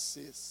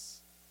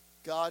crisis.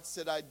 God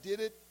said, I did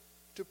it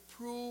to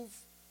prove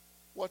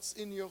what's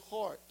in your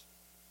heart.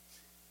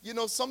 You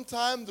know,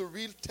 sometimes the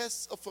real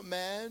test of a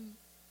man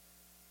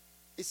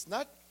is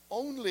not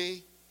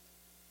only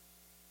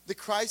the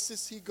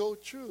crisis he go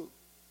through,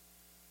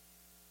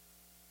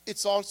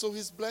 it's also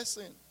his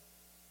blessing.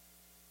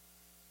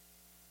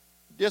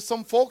 There's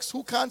some folks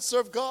who can't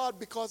serve God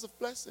because of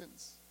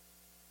blessings.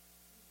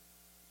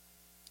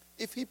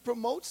 If he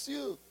promotes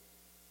you,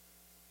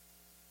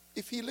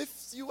 if he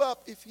lifts you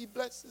up, if he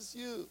blesses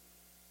you,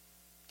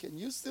 can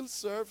you still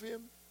serve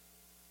him?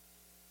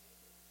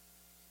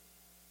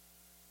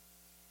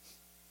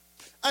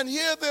 And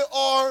here there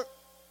are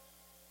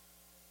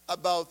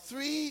about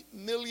 3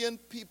 million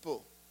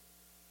people.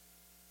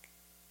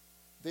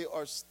 They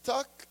are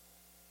stuck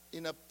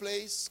in a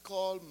place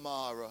called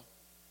Mara.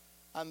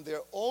 And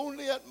they're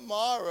only at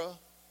Mara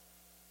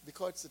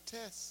because it's a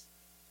test.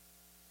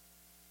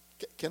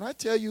 Can I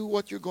tell you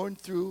what you're going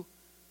through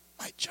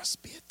might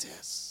just be a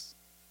test?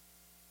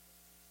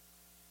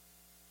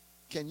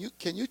 Can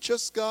you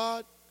trust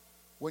God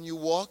when you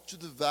walk through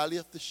the valley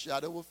of the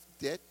shadow of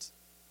death?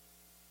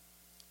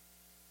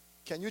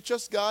 Can you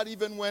trust God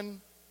even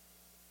when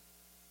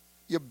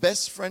your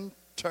best friend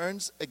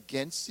turns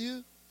against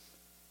you?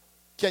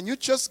 Can you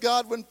trust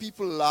God when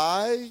people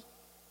lie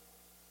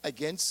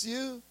against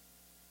you?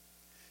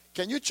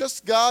 Can you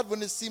trust God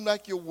when it seems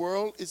like your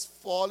world is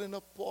falling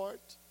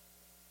apart?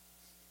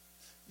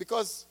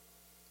 Because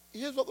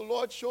here's what the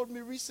Lord showed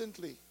me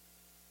recently.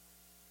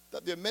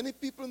 That there are many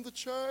people in the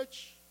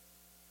church,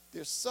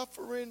 they're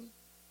suffering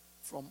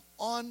from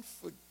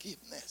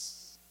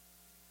unforgiveness.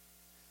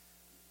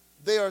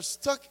 They are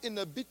stuck in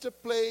a bitter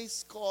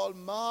place called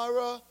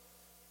Mara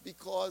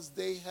because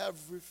they have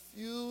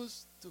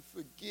refused to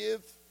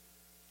forgive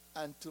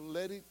and to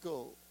let it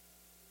go.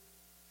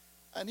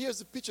 And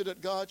here's a picture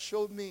that God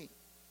showed me.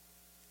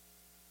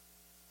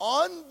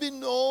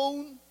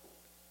 Unbeknown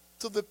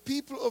to the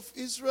people of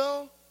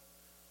Israel,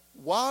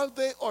 while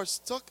they are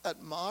stuck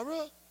at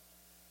Mara,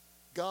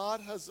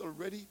 God has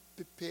already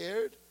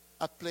prepared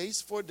a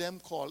place for them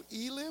called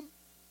Elim.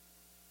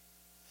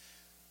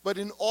 But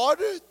in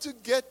order to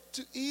get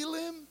to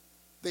Elim,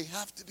 they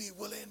have to be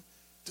willing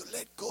to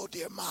let go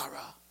their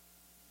Mara.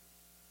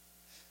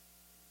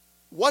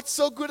 What's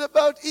so good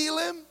about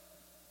Elim?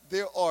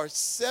 There are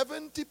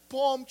 70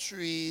 palm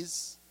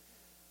trees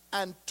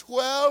and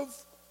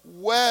 12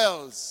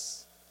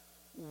 wells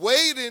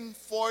waiting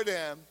for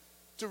them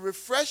to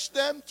refresh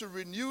them, to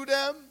renew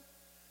them.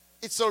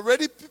 It's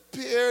already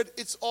prepared.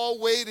 It's all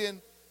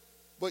waiting.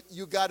 But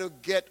you got to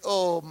get,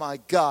 oh my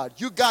God,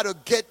 you got to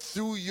get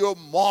through your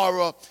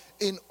Mara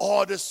in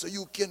order so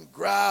you can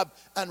grab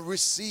and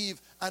receive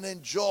and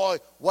enjoy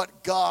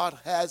what God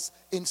has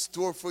in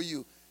store for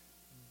you.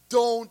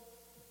 Don't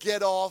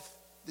get off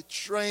the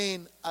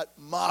train at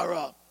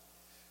Mara,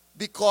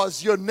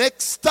 because your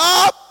next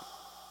stop,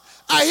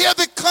 I hear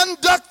the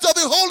conductor of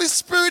the Holy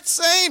Spirit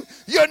saying,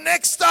 your next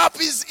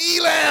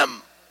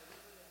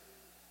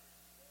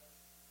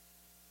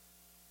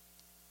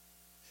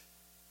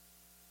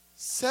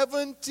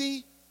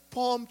 70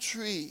 palm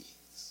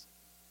trees.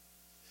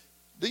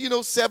 Do you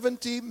know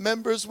 70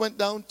 members went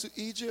down to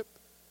Egypt?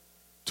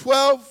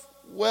 12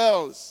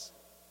 wells.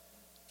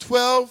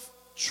 12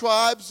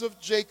 tribes of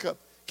Jacob.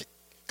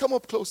 Come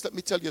up close, let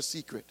me tell you a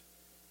secret.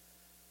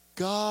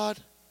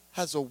 God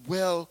has a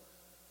well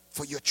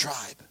for your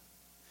tribe.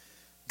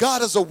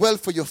 God has a well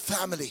for your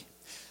family.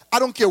 I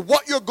don't care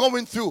what you're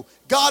going through.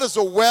 God has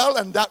a well,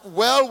 and that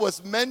well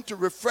was meant to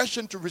refresh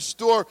and to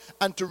restore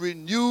and to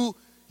renew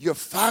your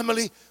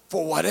family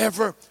for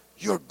whatever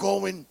you're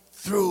going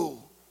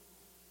through.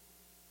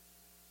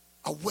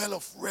 A well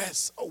of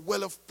rest, a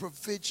well of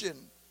provision,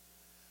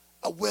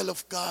 a well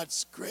of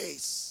God's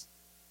grace.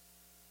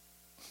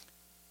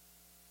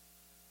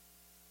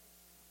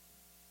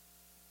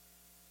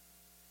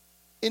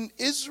 In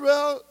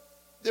Israel,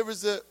 there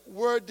is a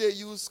word they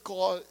use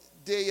called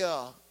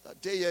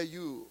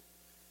deyayu.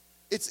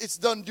 It's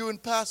done during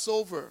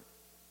Passover.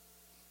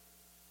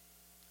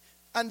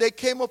 And they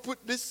came up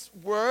with this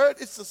word.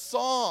 It's a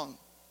song.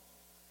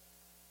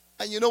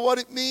 And you know what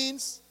it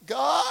means?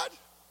 God,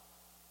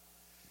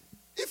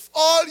 if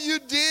all you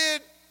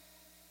did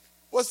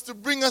was to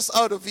bring us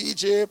out of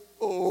Egypt,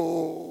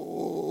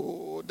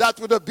 oh, that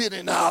would have been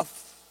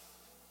enough.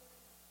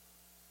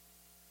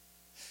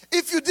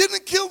 If you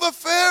didn't kill the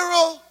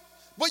Pharaoh,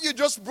 but you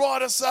just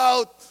brought us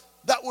out,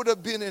 that would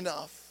have been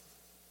enough.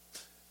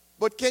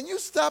 But can you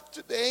stop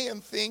today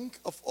and think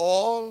of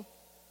all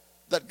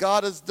that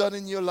God has done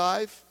in your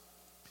life?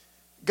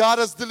 God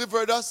has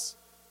delivered us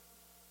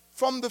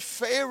from the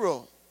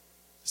Pharaoh,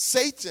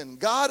 Satan.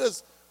 God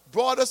has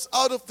brought us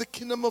out of the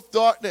kingdom of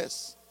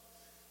darkness.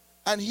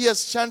 And he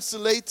has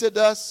translated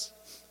us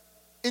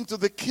into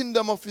the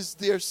kingdom of his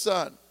dear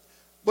Son.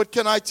 But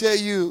can I tell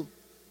you,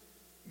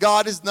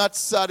 God is not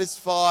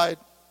satisfied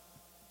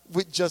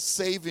with just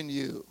saving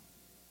you.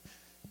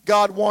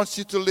 God wants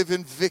you to live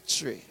in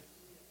victory.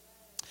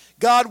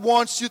 God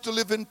wants you to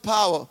live in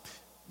power.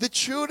 The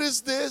truth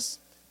is this: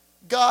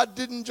 God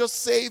didn't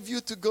just save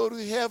you to go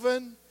to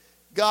heaven.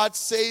 God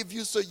saved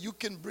you so you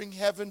can bring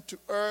heaven to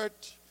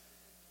earth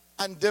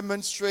and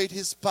demonstrate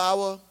his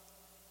power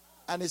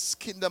and his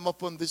kingdom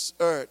upon this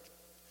earth.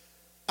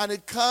 And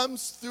it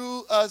comes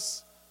through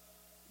us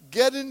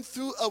getting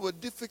through our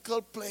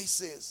difficult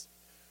places,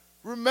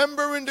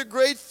 remembering the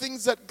great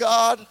things that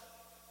God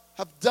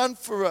have done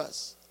for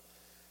us,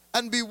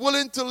 and be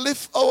willing to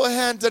lift our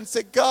hands and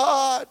say,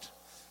 God,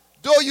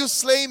 though you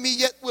slay me,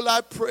 yet will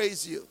I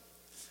praise you.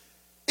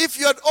 If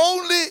you had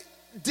only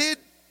did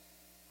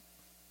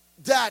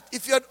that,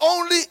 if you had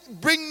only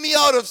bring me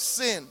out of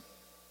sin,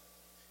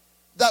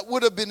 that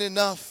would have been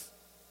enough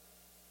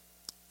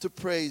to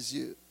praise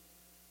you.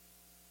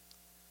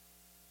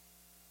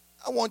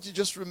 I want you to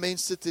just remain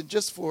sitting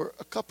just for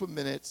a couple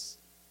minutes.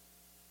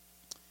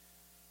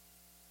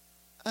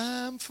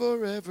 I'm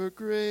forever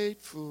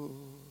grateful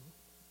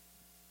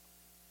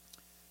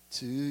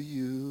to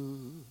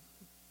you.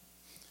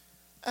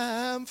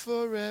 I'm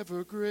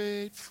forever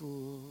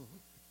grateful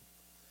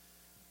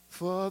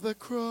for the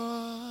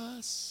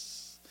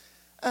cross.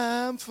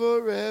 I'm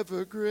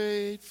forever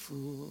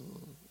grateful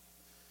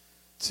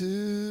to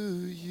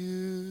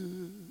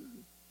you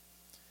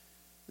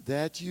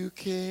that you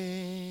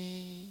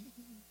came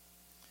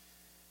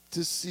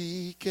to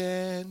seek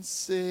and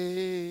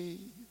save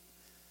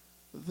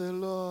the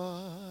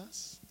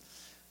lost.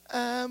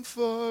 I'm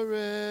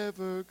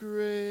forever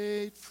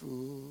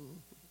grateful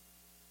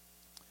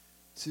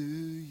to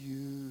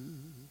you.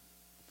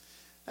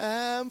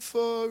 I'm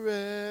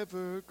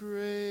forever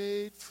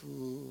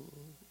grateful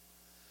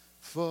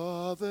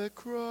for the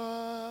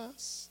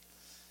cross.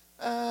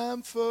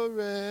 I'm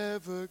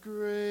forever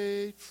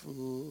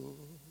grateful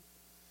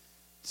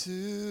to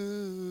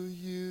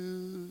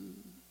you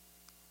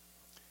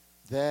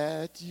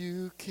that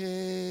you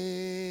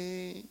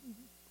came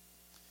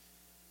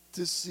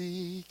to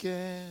seek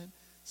and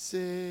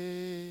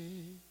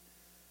save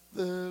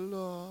the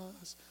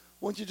lost.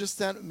 Won't you just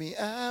stand with me?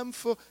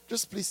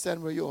 Just please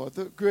stand where you are.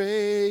 The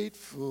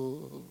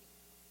grateful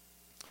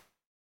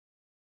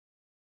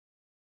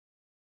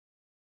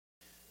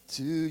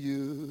to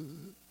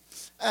you.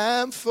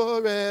 I'm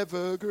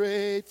forever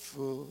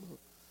grateful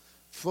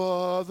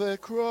for the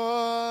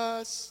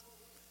cross.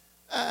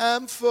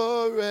 I'm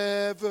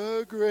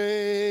forever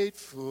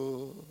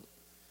grateful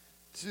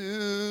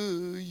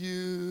to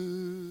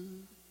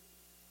you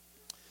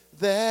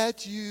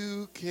that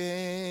you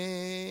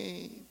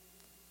came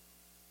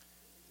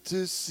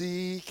to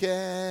seek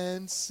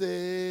and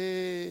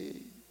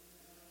save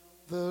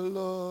the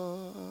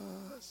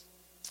lost.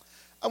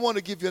 I want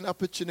to give you an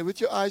opportunity with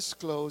your eyes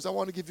closed. I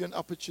want to give you an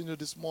opportunity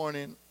this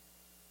morning.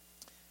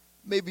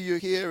 Maybe you're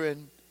here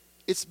and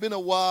it's been a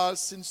while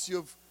since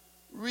you've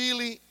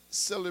really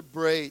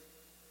celebrated,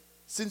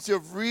 since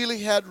you've really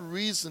had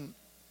reason,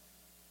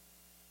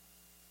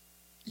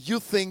 you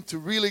think, to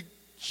really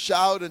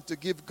shout and to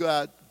give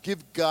God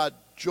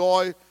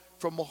joy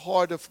from a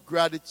heart of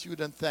gratitude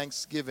and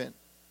thanksgiving.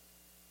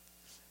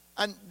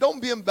 And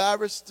don't be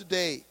embarrassed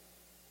today.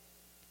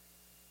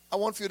 I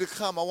want for you to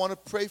come. I want to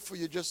pray for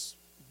you just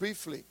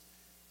briefly.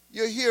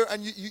 You're here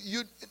and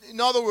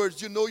in other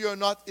words, you know you're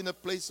not in a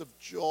place of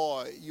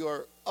joy.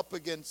 You're up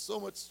against so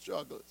much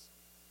struggles.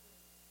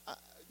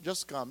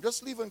 Just come.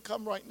 Just leave and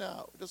come right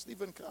now. Just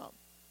leave and come.